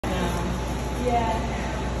Yeah.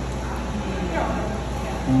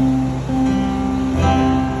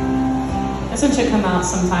 This one should come out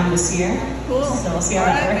sometime this year. Cool. So we'll see how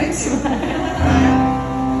that works.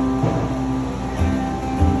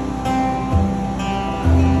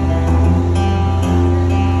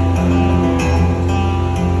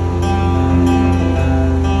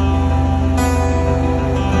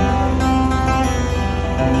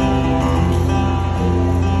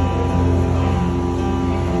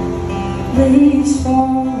 Leaves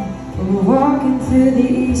fall when we're walking through the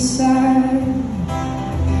east side,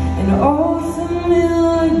 an old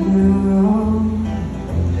familiar road.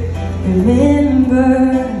 Remember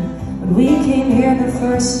when we came here the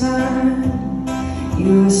first time, you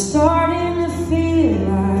were starting to feel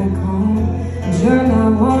like home, and you're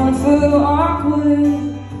not one for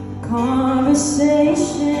awkward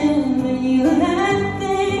conversation, when you had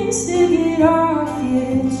things to get off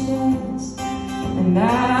your chest. And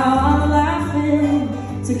now I'm laughing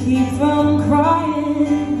to keep from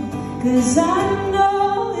crying, 'cause I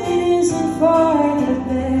know it isn't for the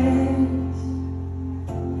best.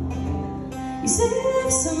 You say you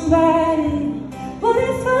love somebody, what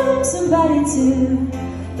if I'm somebody too?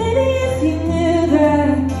 Maybe if you knew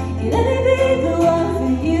that, you'd let me be the one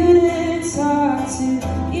for you to talk to.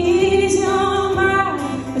 Ease your mind,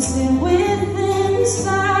 but stay within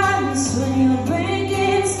silence when your brain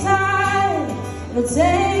gets tired. It'll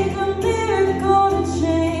take a miracle to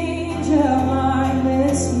change a mind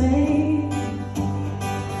that's made.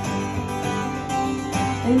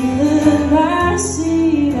 And the last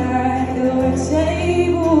seat at your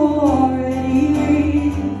table already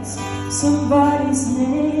reads somebody's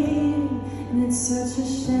name, and it's such a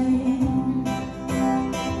shame.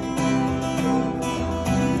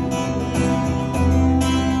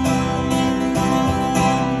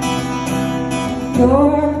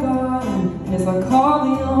 You're gone, and if I call,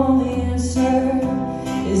 the only answer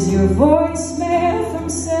is your voicemail from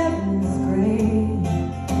 7th grade.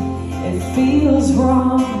 It feels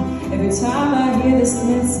wrong every time I hear this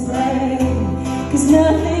display, 'cause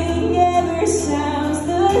nothing ever sounds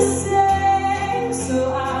the same.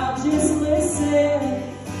 So I'll just listen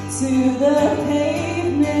to the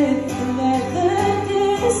pavement and let the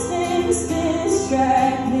distance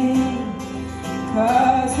distract me,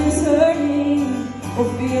 'cause this hurting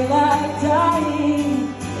will feel like dying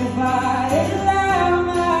if I allow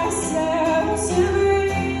myself to breathe.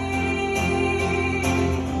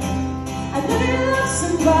 I know you love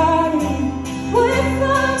somebody, what if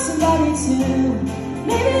I'm somebody too?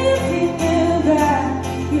 Maybe if you knew that,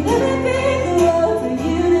 you'd let me be the one for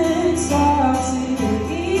you to talk to.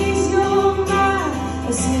 Ease your mind,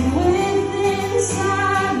 or sit within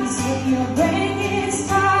silence when your brain gets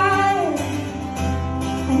tired.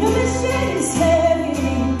 I know this shit is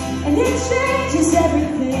heavy, and it changes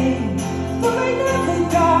everything, but right now we've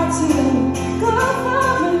got to go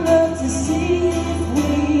far enough to see if we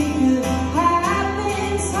could have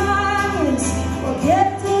in silence, or get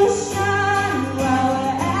to shine while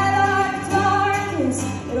we're at our darkest.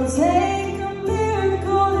 It'll take a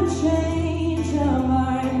miracle to change our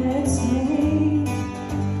mind that's made.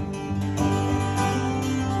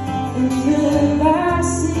 And the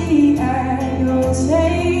last seat at your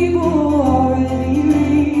table already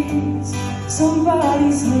reads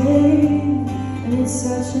somebody's name, and it's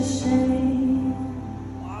such a shame.